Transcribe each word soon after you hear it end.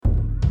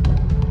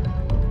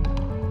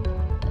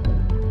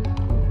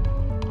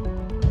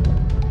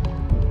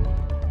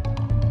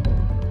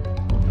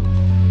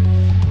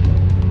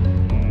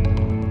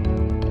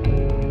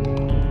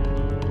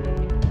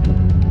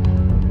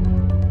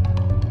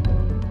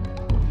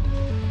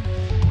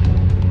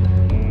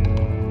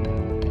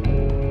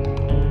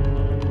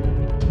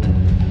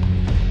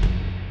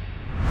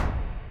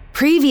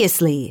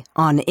Previously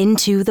on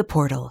Into the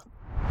Portal.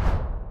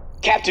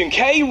 Captain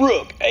K.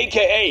 Rook,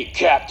 aka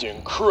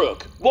Captain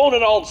Crook,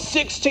 wanted on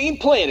 16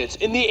 planets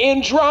in the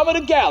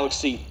Andromeda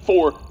Galaxy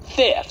for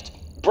theft,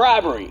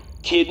 bribery,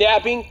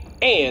 kidnapping,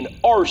 and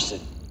arson.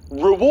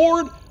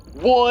 Reward,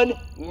 1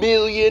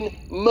 million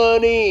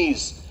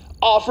monies.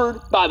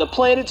 Offered by the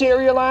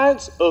Planetary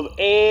Alliance of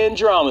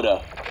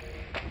Andromeda.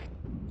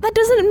 That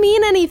doesn't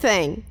mean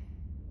anything.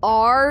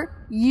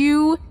 Are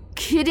you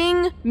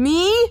kidding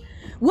me?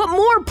 What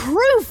more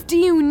proof do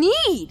you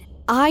need?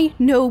 I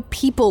know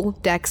people,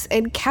 Dex,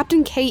 and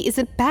Captain K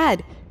isn't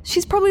bad.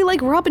 She's probably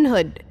like Robin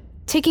Hood,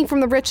 taking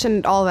from the rich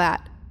and all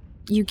that.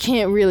 You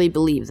can't really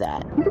believe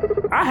that.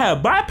 I have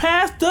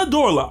bypassed the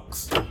door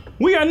locks.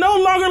 We are no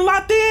longer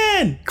locked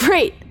in.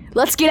 Great,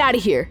 let's get out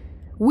of here.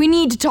 We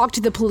need to talk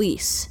to the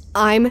police.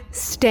 I'm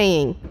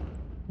staying.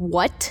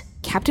 What?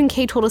 Captain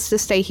K told us to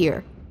stay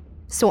here,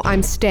 so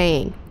I'm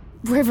staying.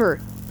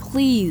 River,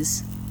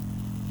 please.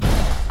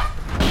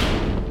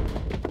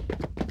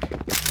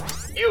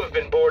 You have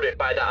been boarded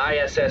by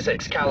the ISS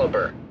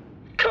Excalibur.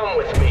 Come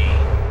with me.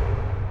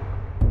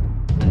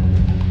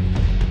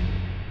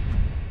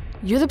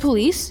 You're the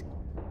police?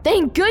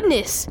 Thank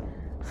goodness!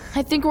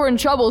 I think we're in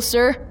trouble,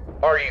 sir.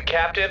 Are you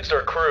captives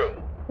or crew?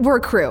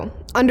 We're crew,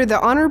 under the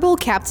Honorable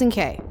Captain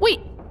K. Wait,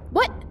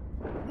 what?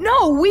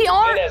 No, we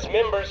aren't! And as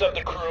members of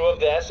the crew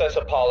of the SS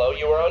Apollo,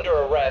 you are under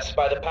arrest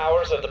by the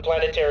powers of the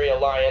Planetary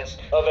Alliance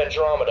of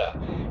Andromeda.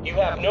 You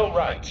have no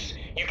rights.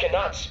 You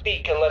cannot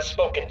speak unless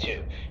spoken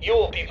to. You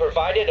will be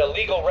provided a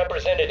legal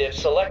representative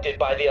selected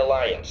by the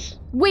Alliance.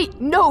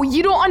 Wait, no,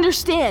 you don't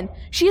understand.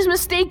 She's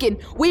mistaken.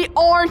 We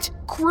aren't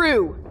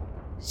crew.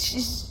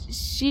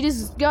 She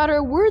just got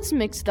her words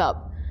mixed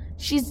up.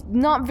 She's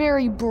not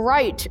very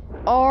bright,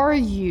 are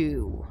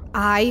you?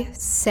 I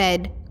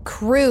said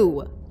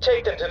crew.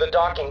 Take them to the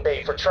docking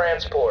bay for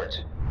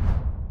transport.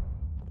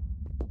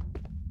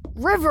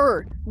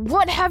 River,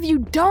 what have you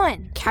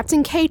done?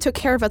 Captain K took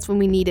care of us when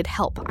we needed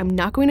help. I'm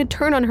not going to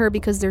turn on her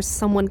because there's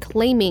someone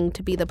claiming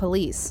to be the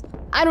police.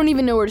 I don't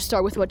even know where to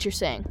start with what you're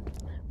saying.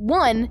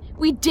 1,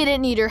 we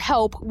didn't need her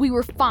help. We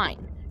were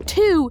fine.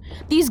 2,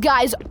 these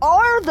guys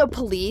are the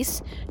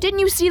police. Didn't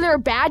you see their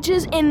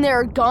badges and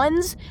their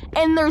guns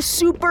and their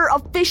super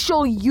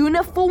official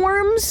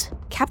uniforms?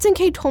 Captain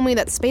K told me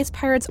that space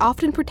pirates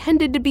often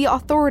pretended to be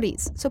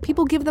authorities, so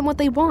people give them what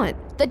they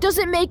want. That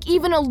doesn't make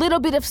even a little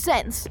bit of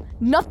sense.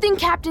 Nothing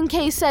Captain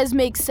K says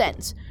makes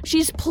sense.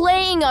 She's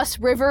playing us,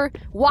 River.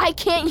 Why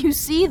can't you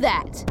see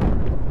that?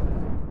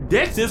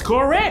 Dex is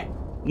correct.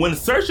 When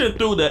searching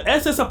through the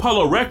SS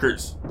Apollo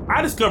records,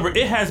 I discovered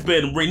it has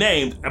been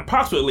renamed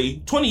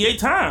approximately 28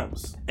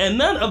 times, and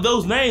none of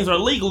those names are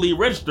legally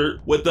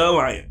registered with the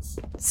Alliance.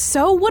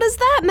 So what does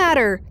that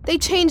matter? They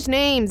changed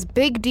names,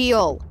 big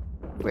deal.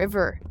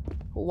 River,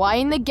 why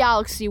in the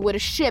galaxy would a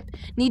ship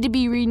need to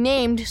be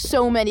renamed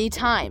so many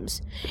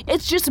times?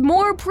 It's just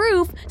more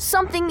proof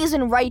something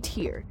isn't right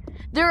here.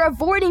 They're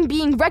avoiding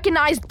being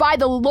recognized by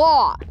the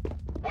law.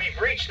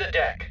 We've reached the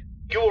deck.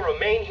 You will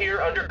remain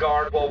here under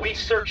guard while we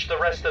search the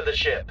rest of the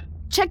ship.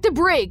 Check the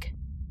brig.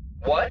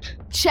 What?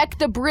 Check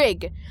the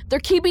brig. They're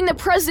keeping the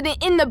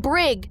president in the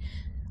brig.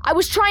 I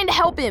was trying to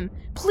help him.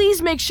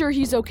 Please make sure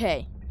he's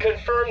okay.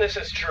 Confirm this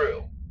is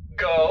true.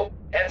 Go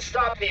and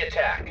stop the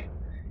attack.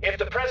 If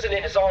the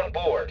president is on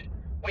board,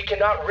 we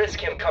cannot risk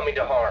him coming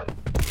to harm.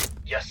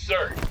 Yes,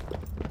 sir.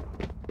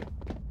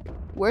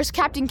 Where's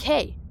Captain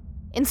K?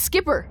 And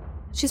Skipper?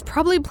 She's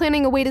probably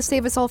planning a way to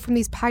save us all from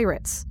these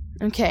pirates.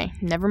 Okay,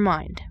 never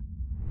mind.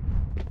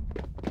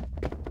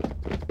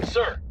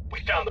 Sir,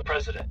 we found the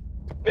president.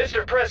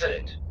 Mr.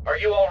 President, are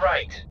you all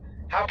right?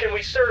 How can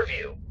we serve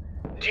you?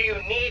 Do you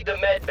need the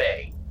med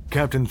bay?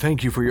 Captain,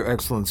 thank you for your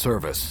excellent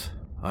service.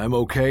 I'm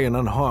okay and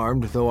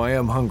unharmed, though I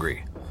am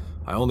hungry.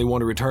 I only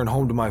want to return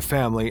home to my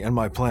family and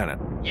my planet.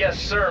 Yes,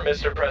 sir,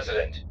 Mr.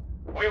 President.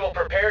 We will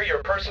prepare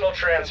your personal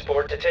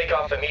transport to take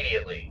off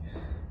immediately.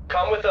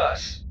 Come with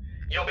us.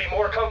 You'll be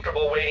more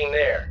comfortable waiting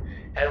there,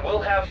 and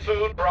we'll have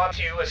food brought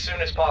to you as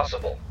soon as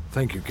possible.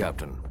 Thank you,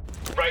 Captain.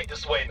 Right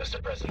this way,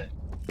 Mr. President.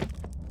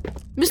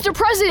 Mr.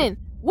 President!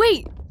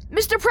 Wait!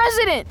 Mr.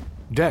 President!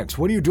 Dex,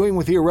 what are you doing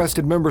with the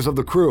arrested members of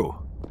the crew?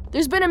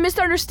 There's been a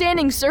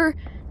misunderstanding, sir.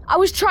 I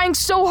was trying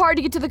so hard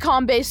to get to the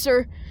comm base,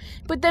 sir.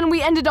 But then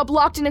we ended up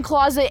locked in a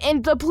closet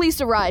and the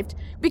police arrived.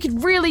 We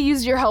could really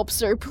use your help,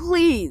 sir.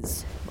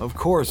 Please. Of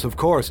course, of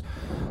course.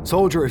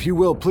 Soldier, if you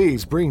will,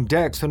 please bring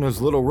Dex and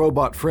his little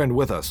robot friend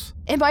with us.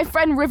 And my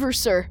friend River,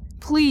 sir.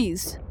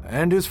 Please.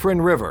 And his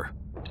friend River.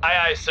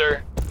 Aye, aye,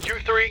 sir. You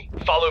three,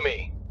 follow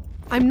me.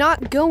 I'm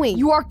not going.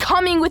 You are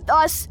coming with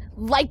us,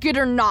 like it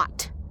or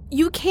not.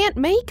 You can't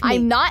make me.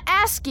 I'm not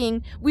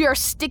asking. We are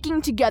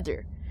sticking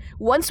together.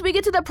 Once we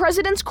get to the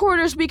president's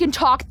quarters, we can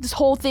talk this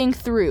whole thing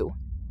through.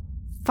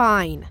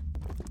 Fine.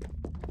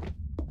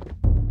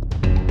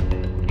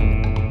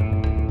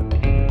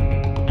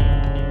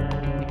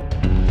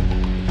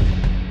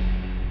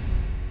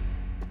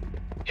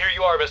 Here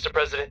you are, Mr.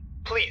 President.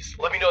 Please,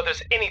 let me know if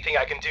there's anything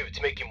I can do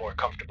to make you more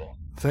comfortable.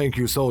 Thank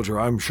you, soldier.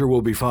 I'm sure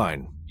we'll be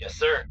fine. Yes,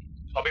 sir.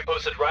 I'll be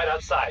posted right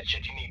outside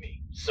should you need me.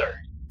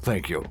 sir.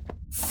 Thank you.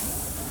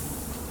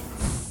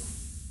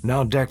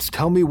 Now, Dex,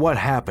 tell me what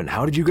happened.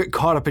 How did you get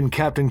caught up in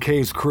Captain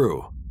K's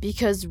crew?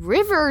 Because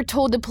River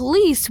told the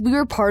police we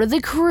were part of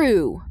the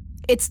crew.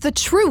 It's the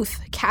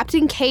truth.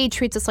 Captain K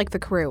treats us like the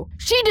crew.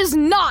 She does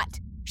not!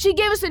 She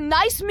gave us a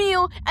nice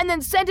meal and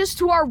then sent us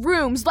to our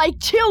rooms like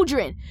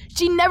children.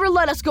 She never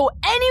let us go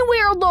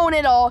anywhere alone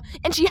at all,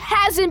 and she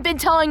hasn't been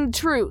telling the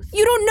truth.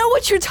 You don't know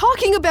what you're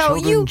talking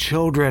about.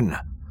 Children.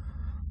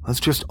 Let's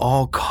just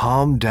all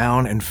calm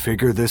down and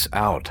figure this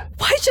out.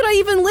 Why should I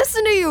even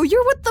listen to you?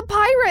 You're with the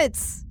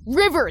pirates.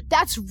 River,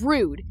 that's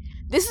rude.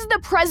 This is the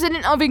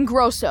president of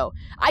Engrosso.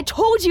 I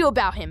told you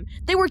about him.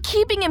 They were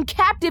keeping him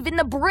captive in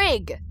the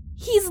brig.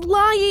 He's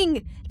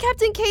lying.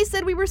 Captain K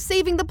said we were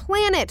saving the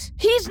planet.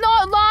 He's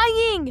not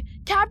lying.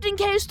 Captain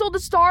K stole the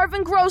Star of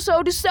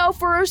Engrosso to sell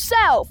for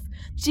herself.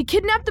 She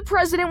kidnapped the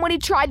president when he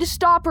tried to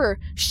stop her.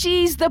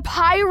 She's the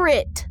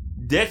pirate.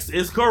 Dex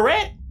is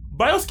correct.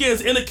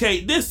 Bioscans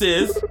indicate this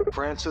is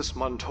Francis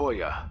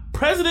Montoya,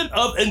 president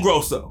of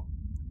Engrosso.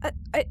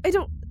 I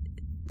don't...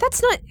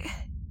 That's not...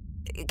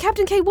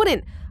 Captain K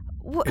wouldn't...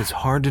 It's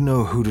hard to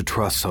know who to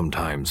trust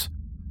sometimes,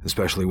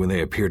 especially when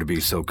they appear to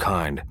be so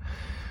kind.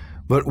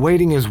 But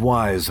waiting is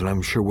wise, and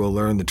I'm sure we'll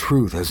learn the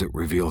truth as it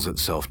reveals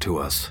itself to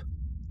us.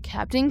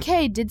 Captain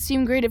K did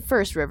seem great at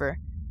first, River.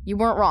 You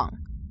weren't wrong.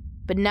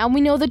 But now we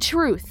know the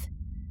truth.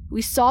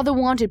 We saw the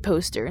wanted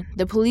poster,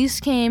 the police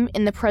came,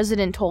 and the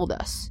president told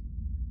us.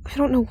 I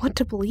don't know what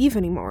to believe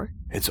anymore.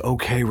 It's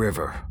okay,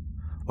 River.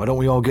 Why don't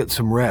we all get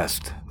some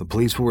rest? The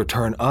police will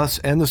return us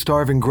and the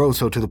Star of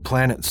Engrosso to the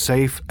planet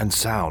safe and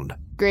sound.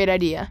 Great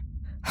idea.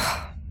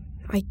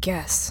 I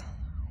guess.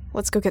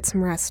 Let's go get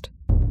some rest.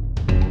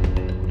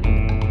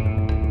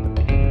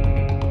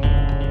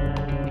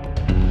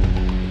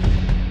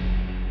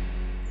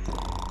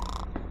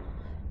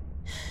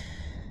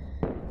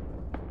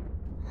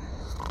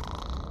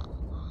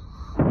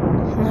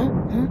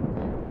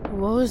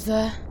 What was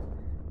that?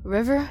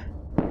 River?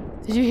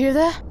 Did you hear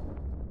that?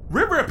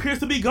 River appears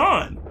to be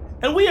gone,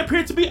 and we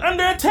appear to be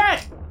under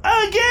attack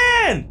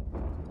again!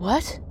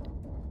 What?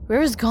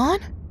 River's gone?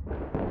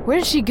 Where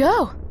did she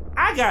go?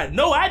 I got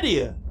no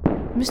idea.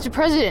 Mr.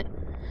 President,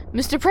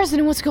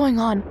 what's going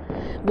on?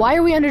 Why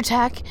are we under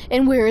attack,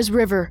 and where is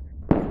River?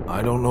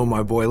 I don't know,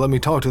 my boy. Let me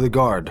talk to the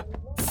guard.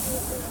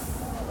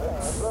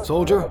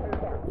 Soldier?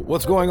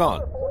 What's going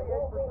on?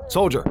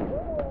 Soldier!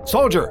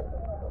 Soldier!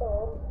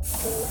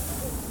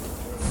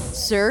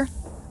 Sir,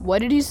 what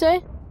did he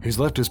say? He's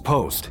left his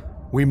post.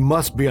 We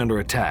must be under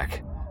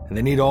attack, and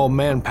they need all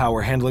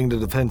manpower handling the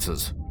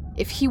defenses.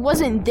 If he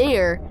wasn't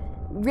there,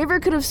 River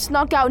could have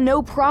snuck out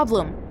no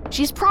problem.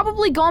 She's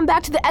probably gone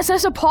back to the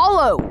SS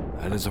Apollo.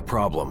 That is a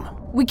problem.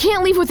 We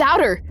can't leave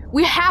without her.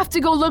 We have to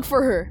go look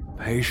for her.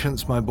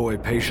 Patience, my boy,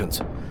 patience.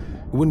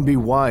 It wouldn't be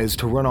wise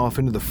to run off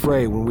into the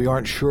fray when we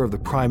aren't sure of the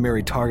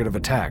primary target of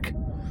attack.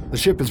 The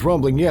ship is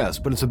rumbling, yes,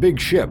 but it's a big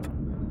ship.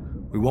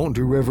 We won't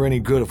do River any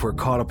good if we're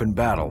caught up in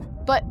battle.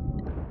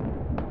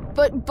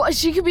 But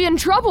she could be in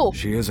trouble.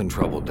 She is in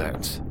trouble,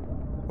 Dex.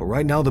 But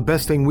right now, the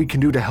best thing we can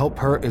do to help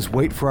her is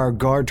wait for our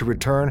guard to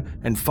return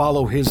and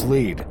follow his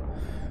lead.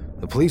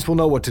 The police will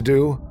know what to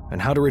do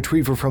and how to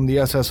retrieve her from the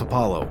SS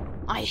Apollo.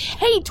 I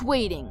hate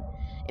waiting.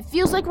 It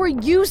feels like we're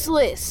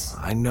useless.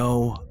 I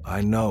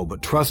know,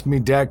 but trust me,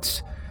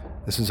 Dex.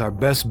 This is our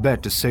best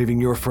bet to saving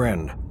your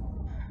friend.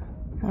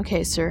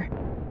 Okay, sir.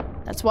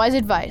 That's wise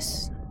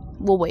advice.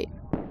 We'll wait.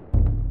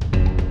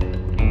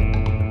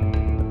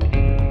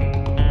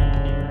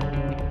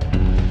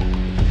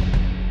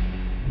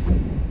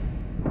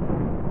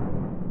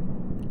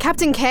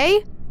 Captain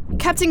K?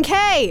 Captain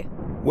K!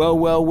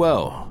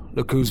 Well.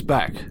 Look who's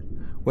back.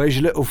 Where's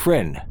your little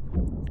friend?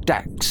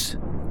 Dex.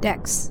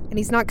 Dex, and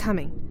he's not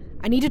coming.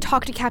 I need to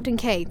talk to Captain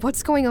K.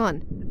 What's going on?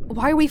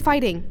 Why are we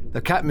fighting?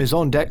 The captain is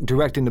on deck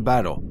directing the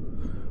battle.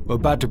 We're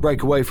about to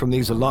break away from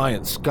these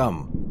Alliance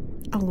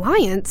scum.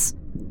 Alliance?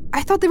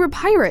 I thought they were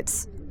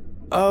pirates.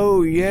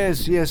 Oh,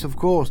 yes, of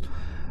course.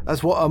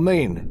 That's what I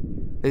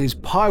mean. These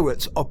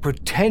pirates are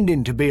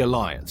pretending to be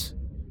Alliance.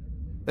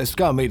 They're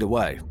scum either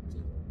way.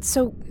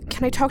 So,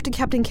 can I talk to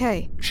Captain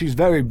K? She's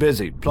very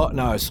busy, plotting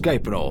our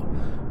escape and all,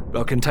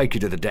 but I can take you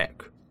to the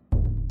deck.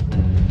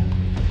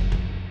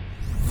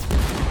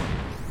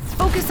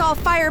 Focus all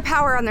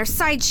firepower on their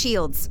side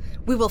shields.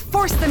 We will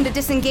force them to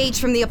disengage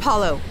from the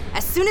Apollo.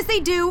 As soon as they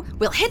do,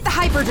 we'll hit the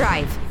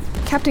hyperdrive.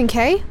 Captain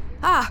K?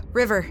 Ah,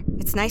 River,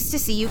 it's nice to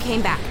see you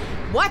came back.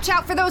 Watch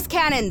out for those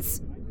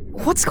cannons!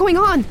 What's going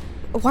on?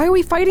 Why are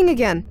we fighting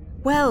again?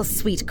 Well,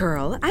 sweet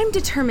girl, I'm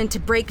determined to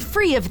break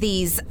free of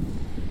these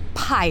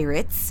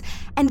pirates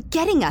and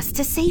getting us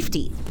to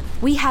safety.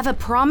 We have a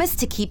promise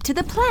to keep to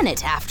the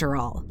planet, after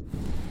all.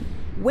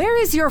 Where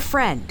is your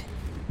friend?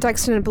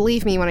 Dex didn't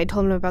believe me when I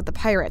told him about the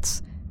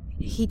pirates.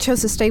 He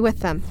chose to stay with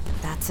them.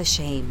 That's a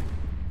shame.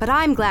 But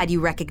I'm glad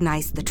you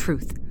recognized the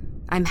truth.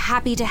 I'm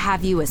happy to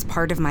have you as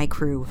part of my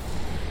crew.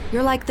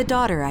 You're like the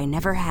daughter I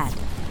never had.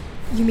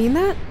 You mean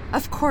that?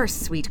 Of course,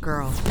 sweet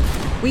girl.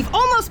 We've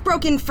almost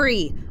broken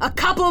free. A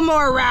couple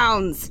more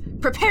rounds.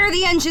 Prepare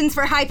the engines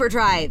for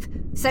hyperdrive.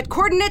 Set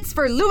coordinates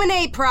for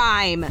Lumine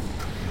Prime.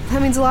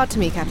 That means a lot to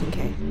me, Captain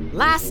K.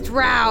 Last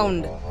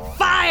round.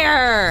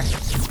 Fire!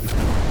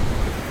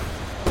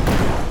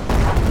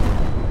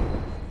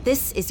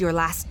 This is your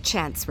last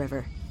chance,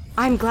 River.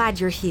 I'm glad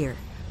you're here.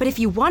 But if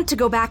you want to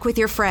go back with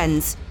your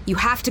friends, you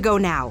have to go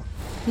now.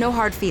 No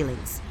hard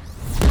feelings.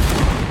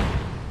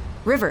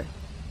 River,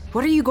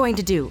 what are you going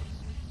to do?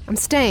 I'm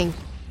staying.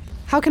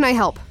 How can I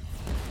help?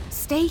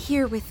 Stay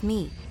here with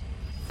me.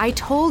 I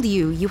told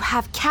you you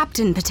have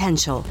captain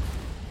potential.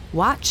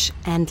 Watch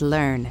and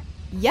learn.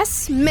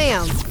 Yes,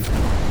 ma'am.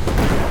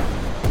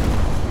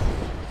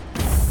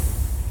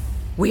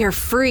 We're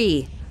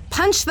free.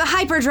 Punch the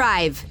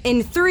hyperdrive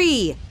in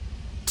 3,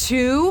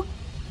 2,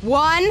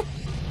 1,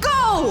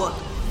 go!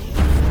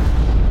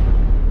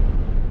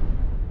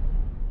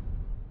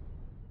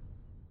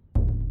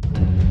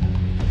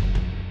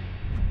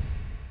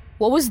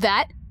 What was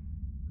that?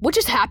 What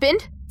just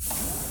happened?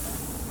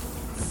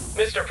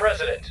 Mr.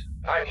 President,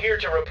 I'm here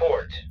to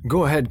report.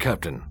 Go ahead,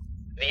 Captain.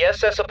 The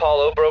SS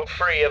Apollo broke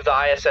free of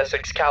the ISS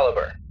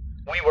Excalibur.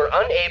 We were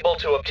unable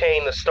to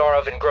obtain the Star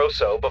of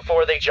Ingrosso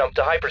before they jumped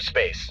to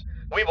hyperspace.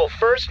 We will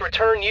first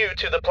return you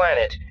to the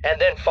planet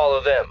and then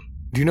follow them.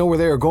 Do you know where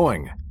they are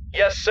going?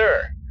 Yes,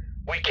 sir.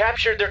 We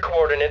captured their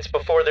coordinates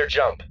before their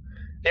jump.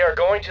 They are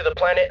going to the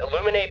planet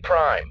Lumine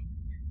Prime.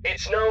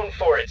 It's known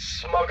for its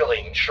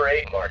smuggling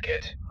trade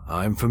market.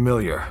 I'm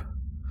familiar.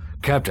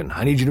 Captain,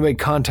 I need you to make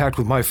contact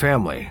with my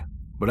family.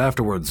 But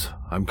afterwards,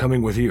 I'm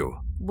coming with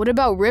you. What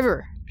about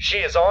River? She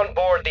is on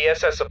board the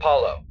SS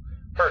Apollo.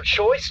 Her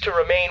choice to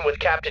remain with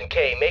Captain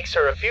K makes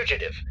her a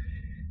fugitive.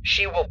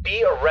 She will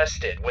be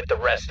arrested with the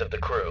rest of the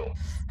crew.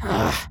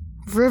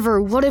 River,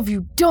 what have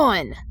you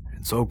done?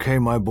 It's okay,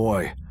 my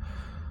boy.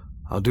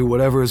 I'll do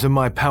whatever is in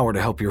my power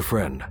to help your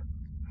friend.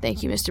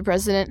 Thank you, Mr.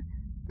 President.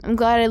 I'm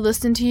glad I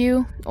listened to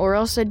you, or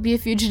else I'd be a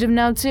fugitive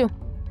now too.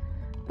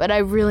 But I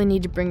really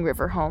need to bring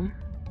River home.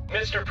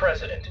 Mr.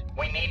 President,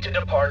 we need to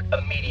depart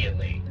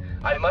immediately.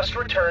 I must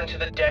return to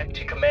the deck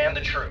to command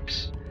the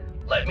troops.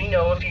 Let me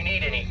know if you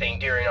need anything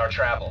during our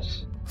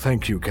travels.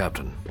 Thank you,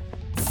 Captain.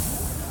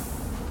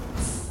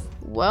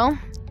 Well,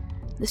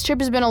 this trip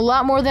has been a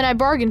lot more than I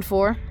bargained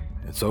for.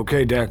 It's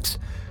okay, Dex.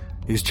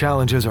 These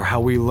challenges are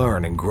how we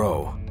learn and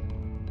grow.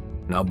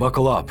 Now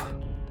buckle up.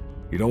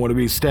 You don't want to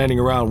be standing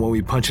around when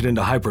we punch it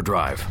into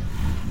hyperdrive.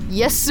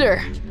 Yes, sir.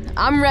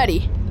 I'm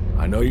ready.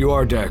 I know you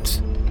are,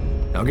 Dex.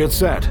 Now get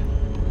set,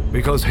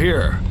 because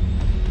here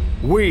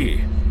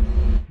we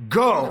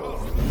go!